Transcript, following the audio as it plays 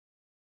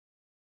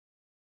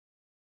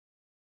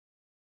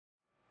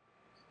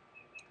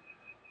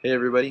Hey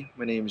everybody,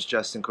 my name is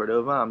Justin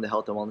Cordova. I'm the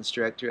Health and Wellness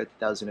Director at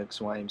the Thousand Oaks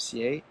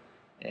YMCA,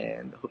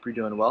 and hope you're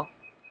doing well.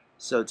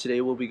 So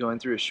today we'll be going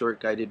through a short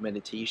guided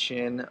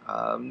meditation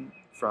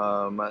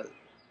from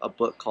a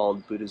book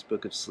called Buddha's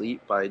Book of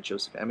Sleep by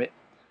Joseph Emet.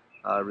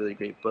 A really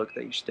great book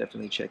that you should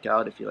definitely check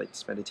out if you like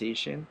this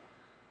meditation.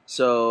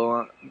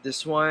 So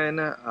this one,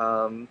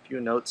 a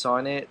few notes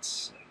on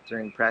it.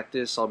 During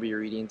practice, I'll be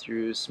reading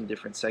through some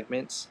different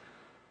segments.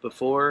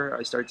 Before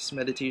I start this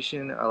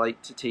meditation, I like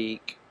to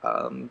take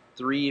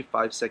 3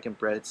 5-second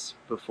breaths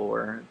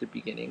before the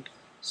beginning.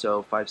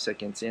 So 5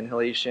 seconds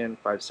inhalation,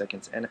 5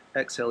 seconds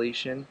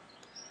exhalation.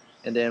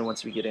 And then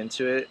once we get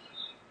into it,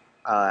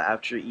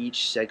 after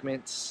each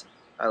segment,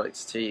 I like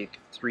to take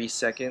 3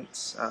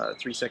 seconds,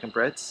 3 second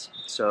breaths.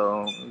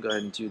 So go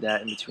ahead and do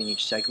that in between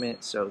each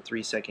segment. So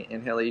 3 second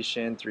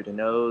inhalation through the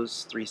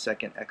nose, 3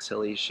 second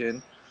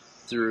exhalation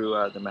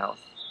through the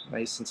mouth.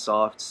 Nice and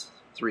soft,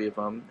 three of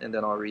them, and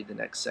then I'll read the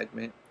next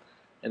segment.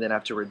 And then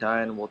after we're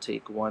done, we'll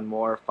take one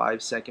more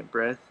 5 second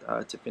breath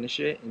to finish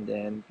it and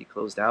then be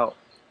closed out.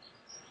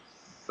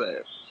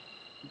 But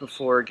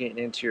before getting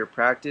into your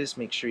practice,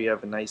 make sure you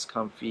have a nice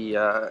comfy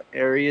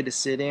area to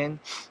sit in.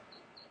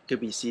 Could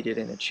be seated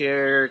in a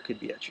chair, could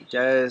be at your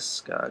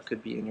desk,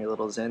 could be in your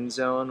little zen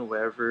zone,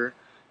 wherever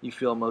you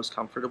feel most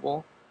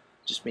comfortable.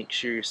 Just make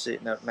sure you're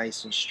sitting up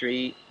nice and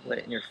straight,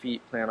 letting your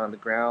feet plant on the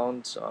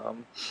ground,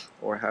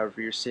 or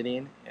however you're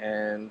sitting,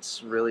 and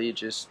really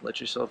just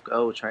let yourself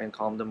go. Try and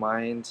calm the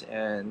mind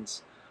and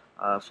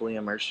fully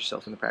immerse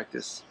yourself in the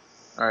practice.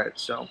 Alright,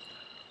 so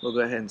we'll go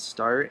ahead and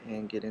start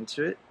and get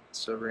into it.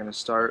 So we're going to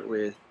start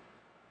with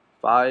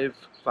 5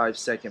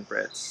 5-second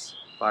breaths.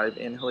 5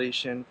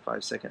 inhalation,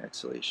 5 second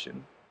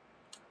exhalation.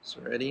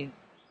 So ready?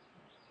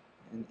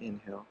 And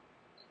inhale.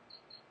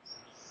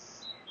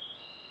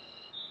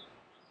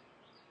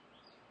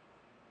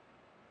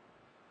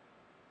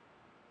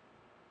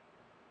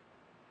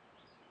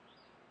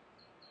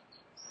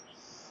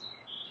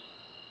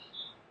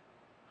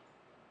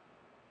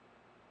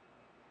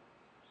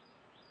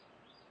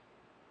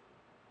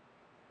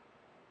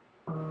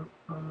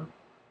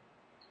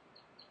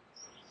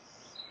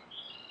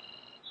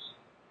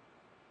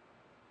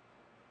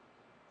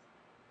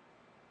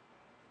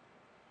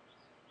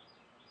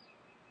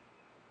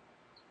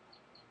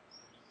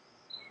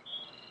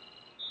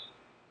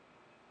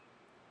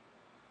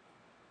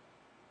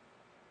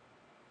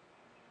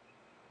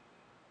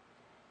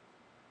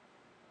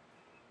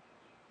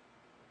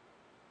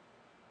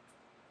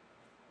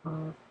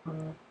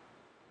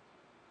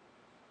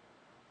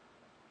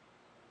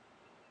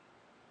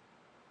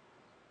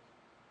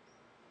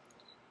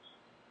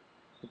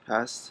 The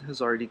past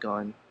has already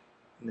gone,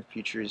 and the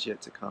future is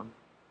yet to come.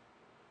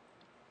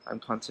 I'm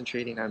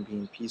concentrating on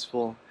being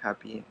peaceful,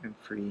 happy, and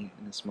free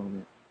in this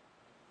moment.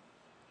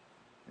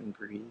 And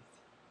breathe.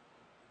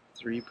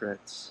 3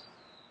 breaths.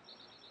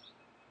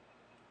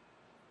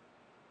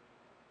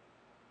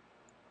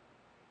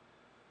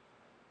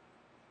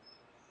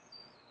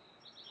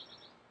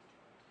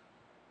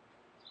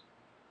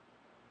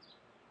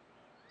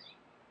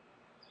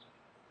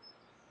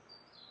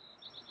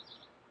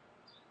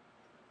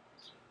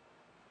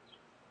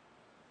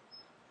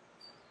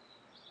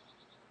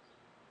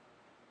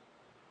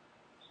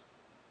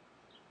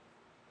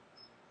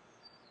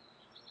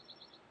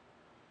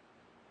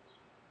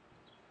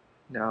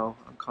 Now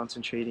I'm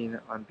concentrating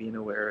on being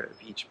aware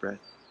of each breath.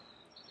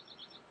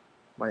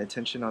 My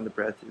attention on the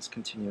breath is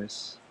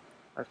continuous.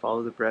 I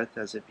follow the breath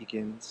as it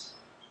begins,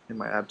 and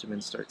my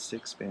abdomen starts to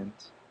expand.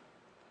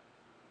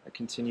 I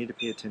continue to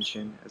pay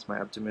attention as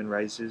my abdomen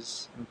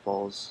rises and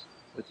falls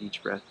with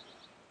each breath,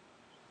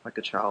 like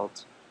a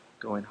child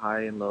going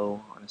high and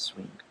low on a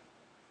swing.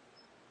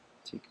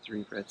 Take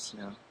 3 breaths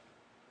now.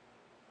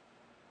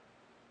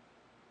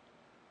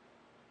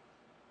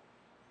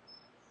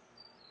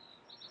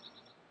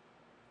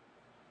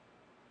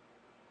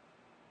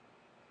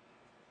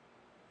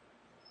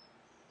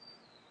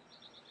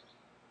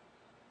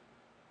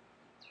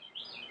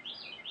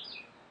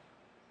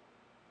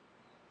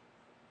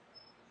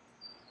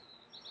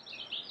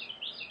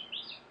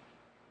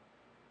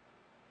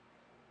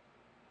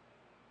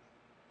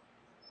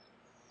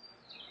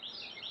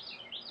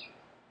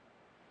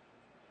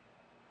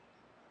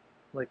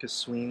 Like a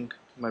swing,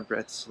 my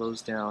breath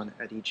slows down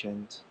at each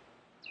end.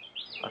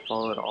 I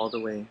follow it all the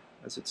way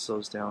as it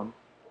slows down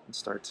and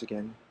starts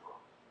again.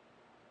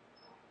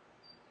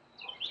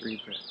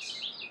 3 breaths.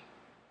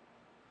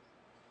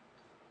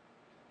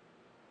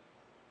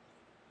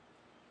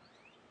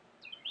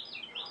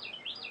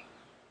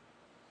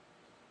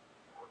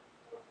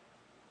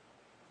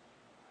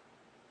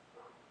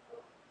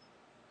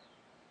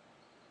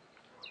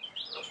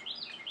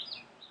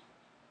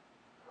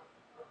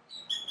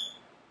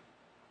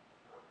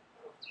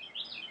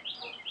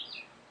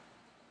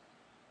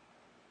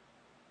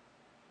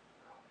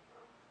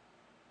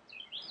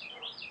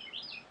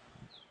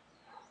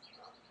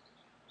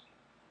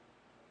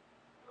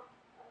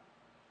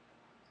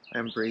 I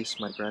embrace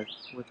my breath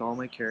with all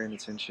my care and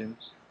attention,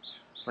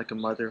 like a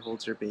mother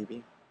holds her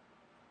baby.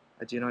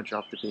 I do not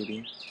drop the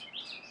baby.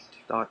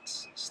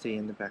 thoughts stay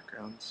in the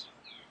background.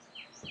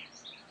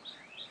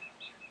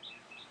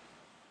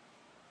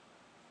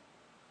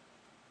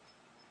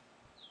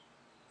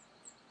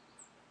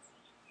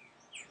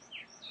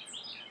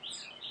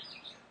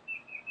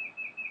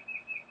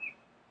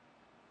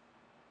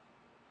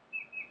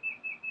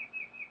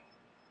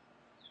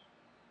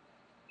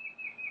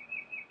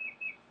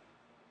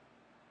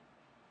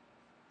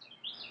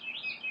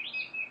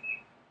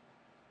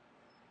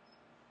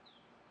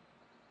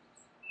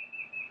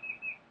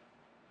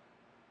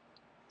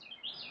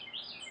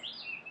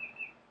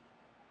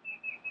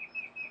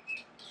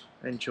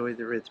 I enjoy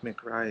the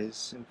rhythmic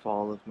rise and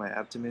fall of my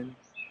abdomen.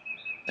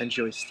 I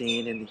enjoy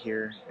staying in the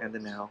here and the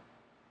now.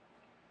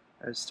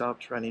 I've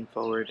stopped running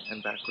forward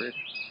and backward.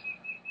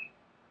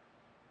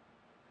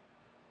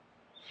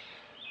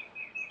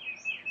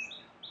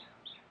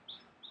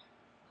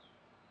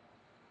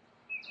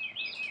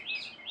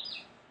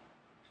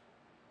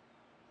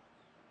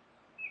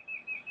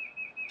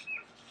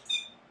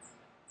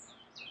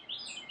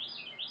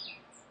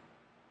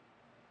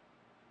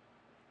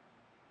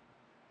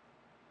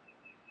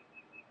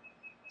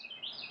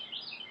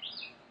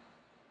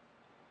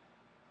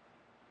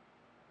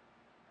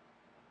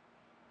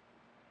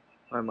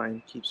 My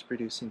mind keeps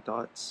producing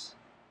thoughts.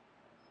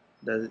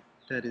 That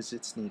is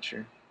its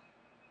nature.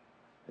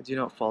 I do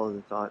not follow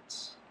the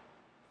thoughts.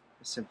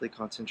 I simply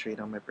concentrate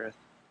on my breath.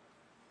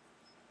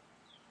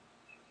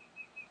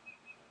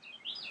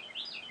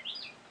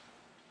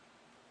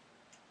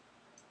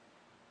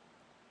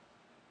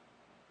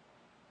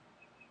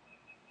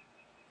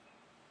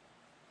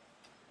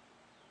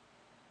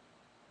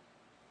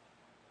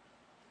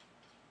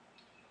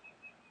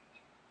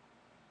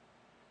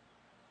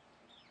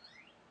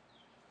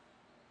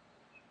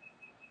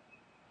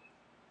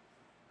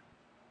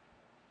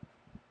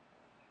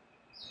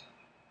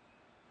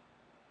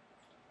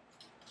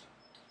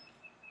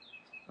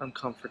 I'm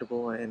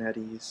comfortable and at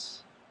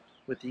ease.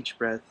 With each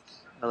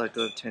breath, I let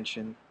go of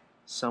tension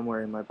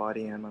somewhere in my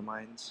body and my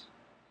mind.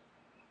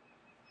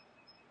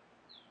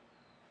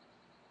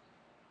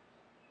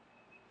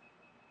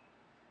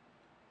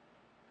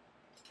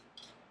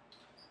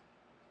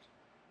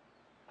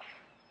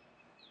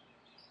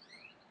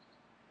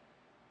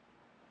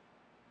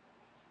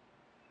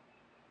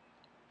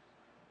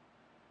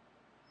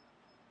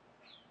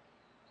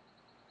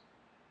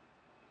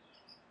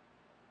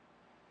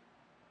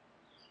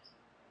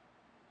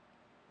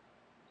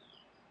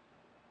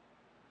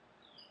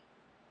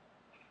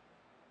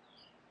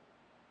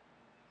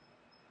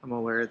 I'm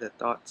aware that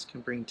thoughts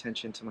can bring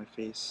tension to my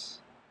face.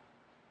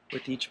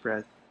 With each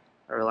breath,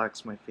 I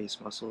relax my face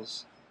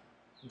muscles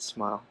and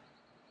smile.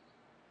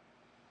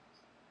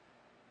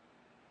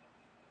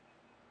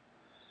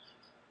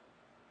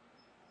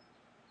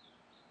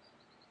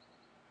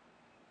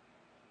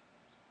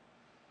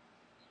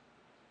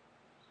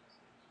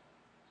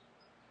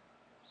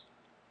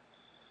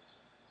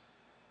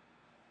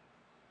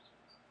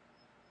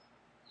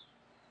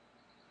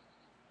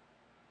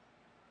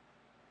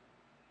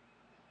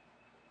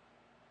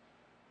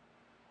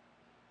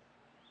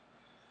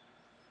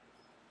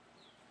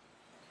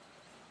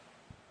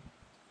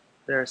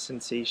 There are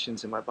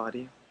sensations in my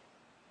body.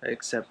 I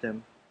accept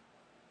them.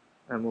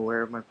 I'm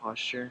aware of my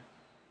posture.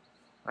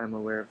 I'm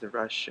aware of the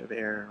rush of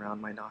air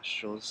around my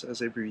nostrils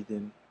as I breathe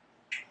in.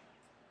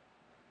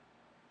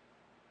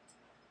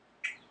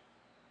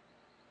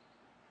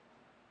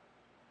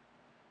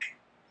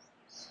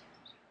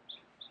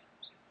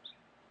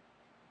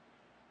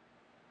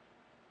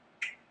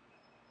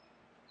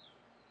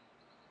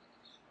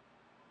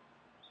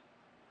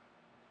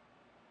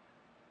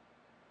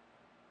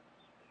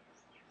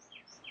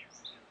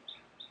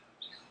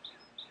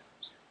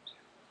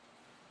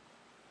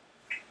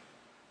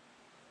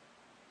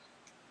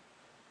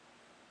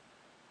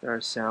 There are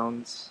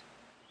sounds.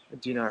 I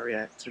do not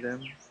react to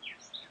them.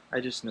 I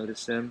just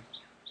notice them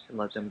and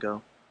let them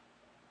go.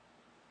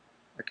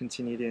 I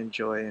continue to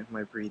enjoy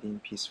my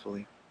breathing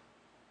peacefully.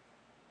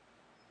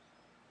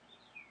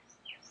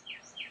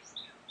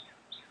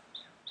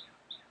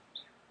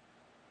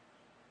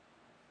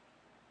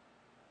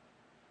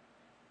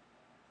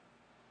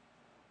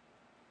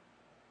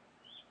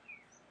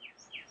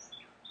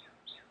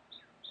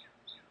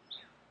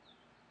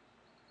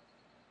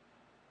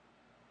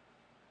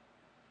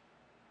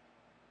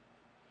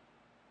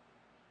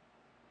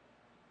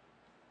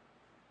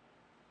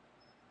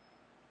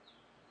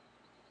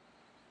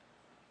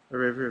 A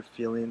river of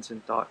feelings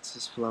and thoughts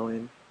is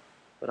flowing,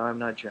 but I'm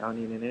not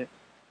drowning in it.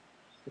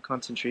 The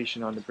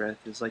concentration on the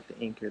breath is like the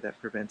anchor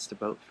that prevents the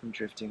boat from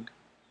drifting.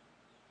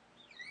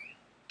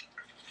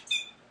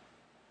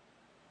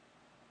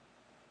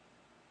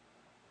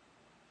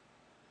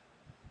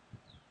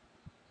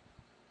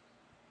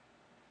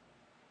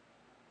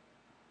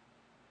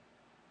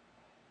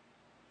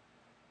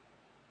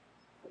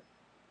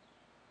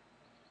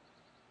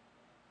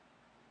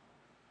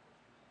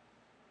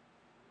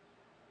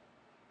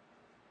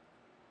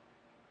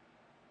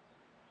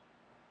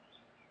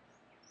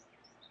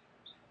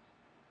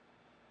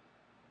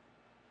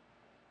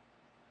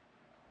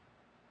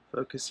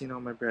 Focusing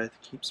on my breath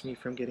keeps me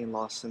from getting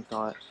lost in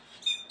thought.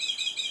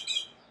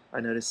 I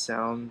notice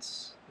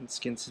sounds and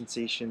skin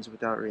sensations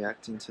without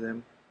reacting to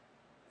them.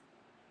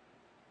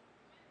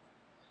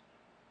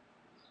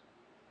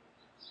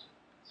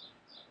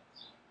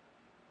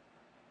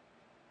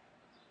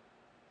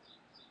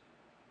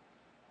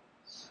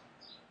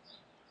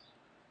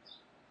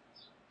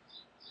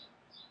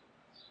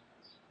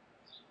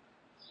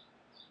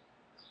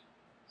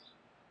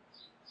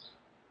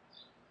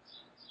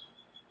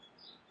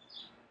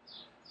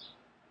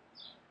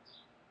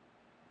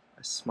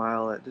 I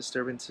smile at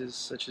disturbances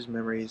such as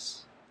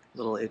memories,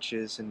 little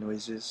itches, and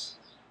noises.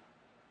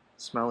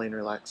 Smiling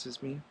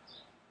relaxes me.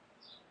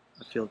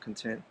 I feel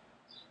content.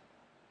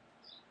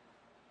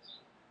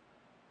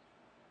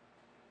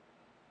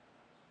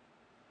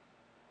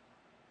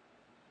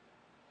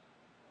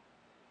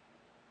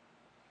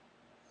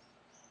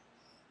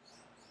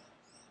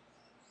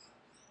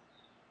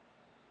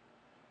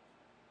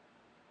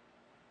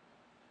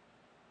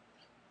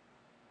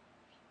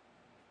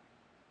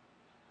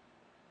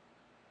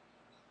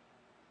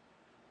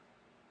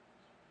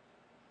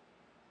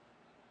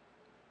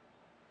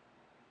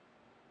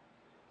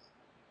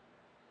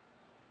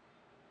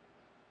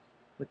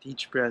 With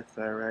each breath,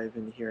 I arrive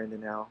in the here and the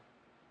now.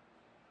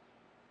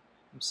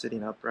 I'm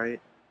sitting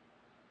upright,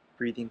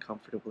 breathing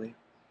comfortably.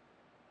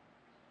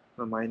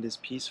 My mind is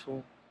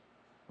peaceful,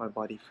 my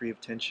body free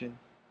of tension.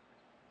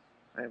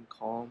 I am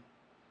calm,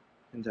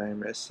 and I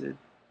am rested.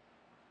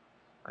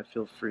 I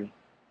feel free,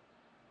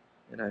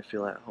 and I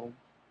feel at home.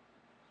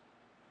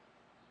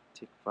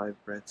 Take 5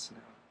 breaths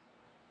now.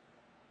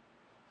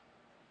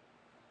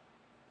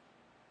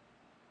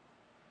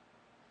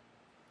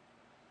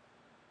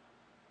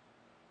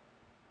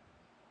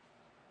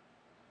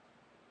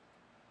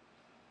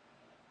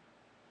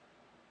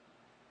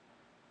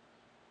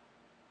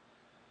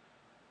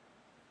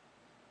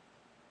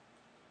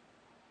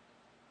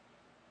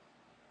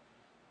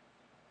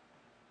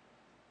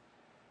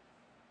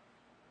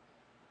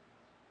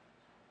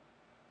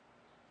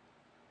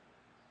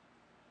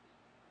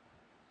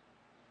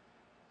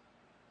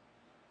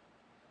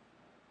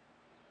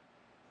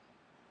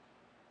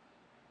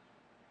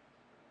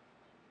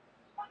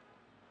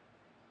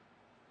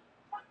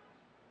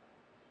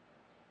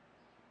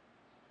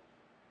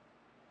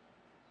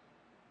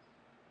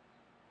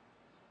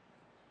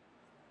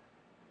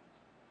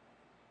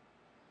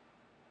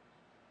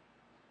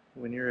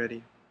 When you're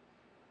ready,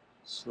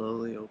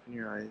 slowly open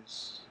your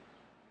eyes,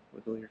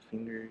 wiggle your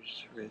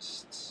fingers,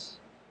 wrists,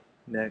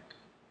 neck,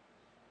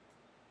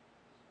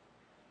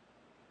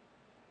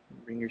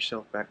 and bring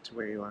yourself back to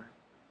where you are.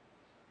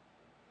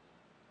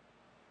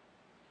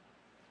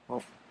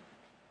 Well,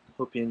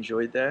 hope you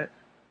enjoyed that.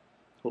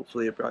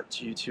 Hopefully it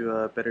brought you to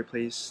a better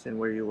place than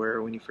where you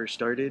were when you first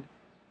started.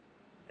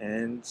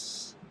 And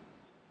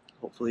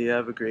hopefully you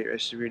have a great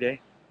rest of your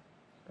day.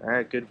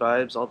 Alright, good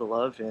vibes, all the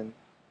love, and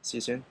see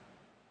you soon.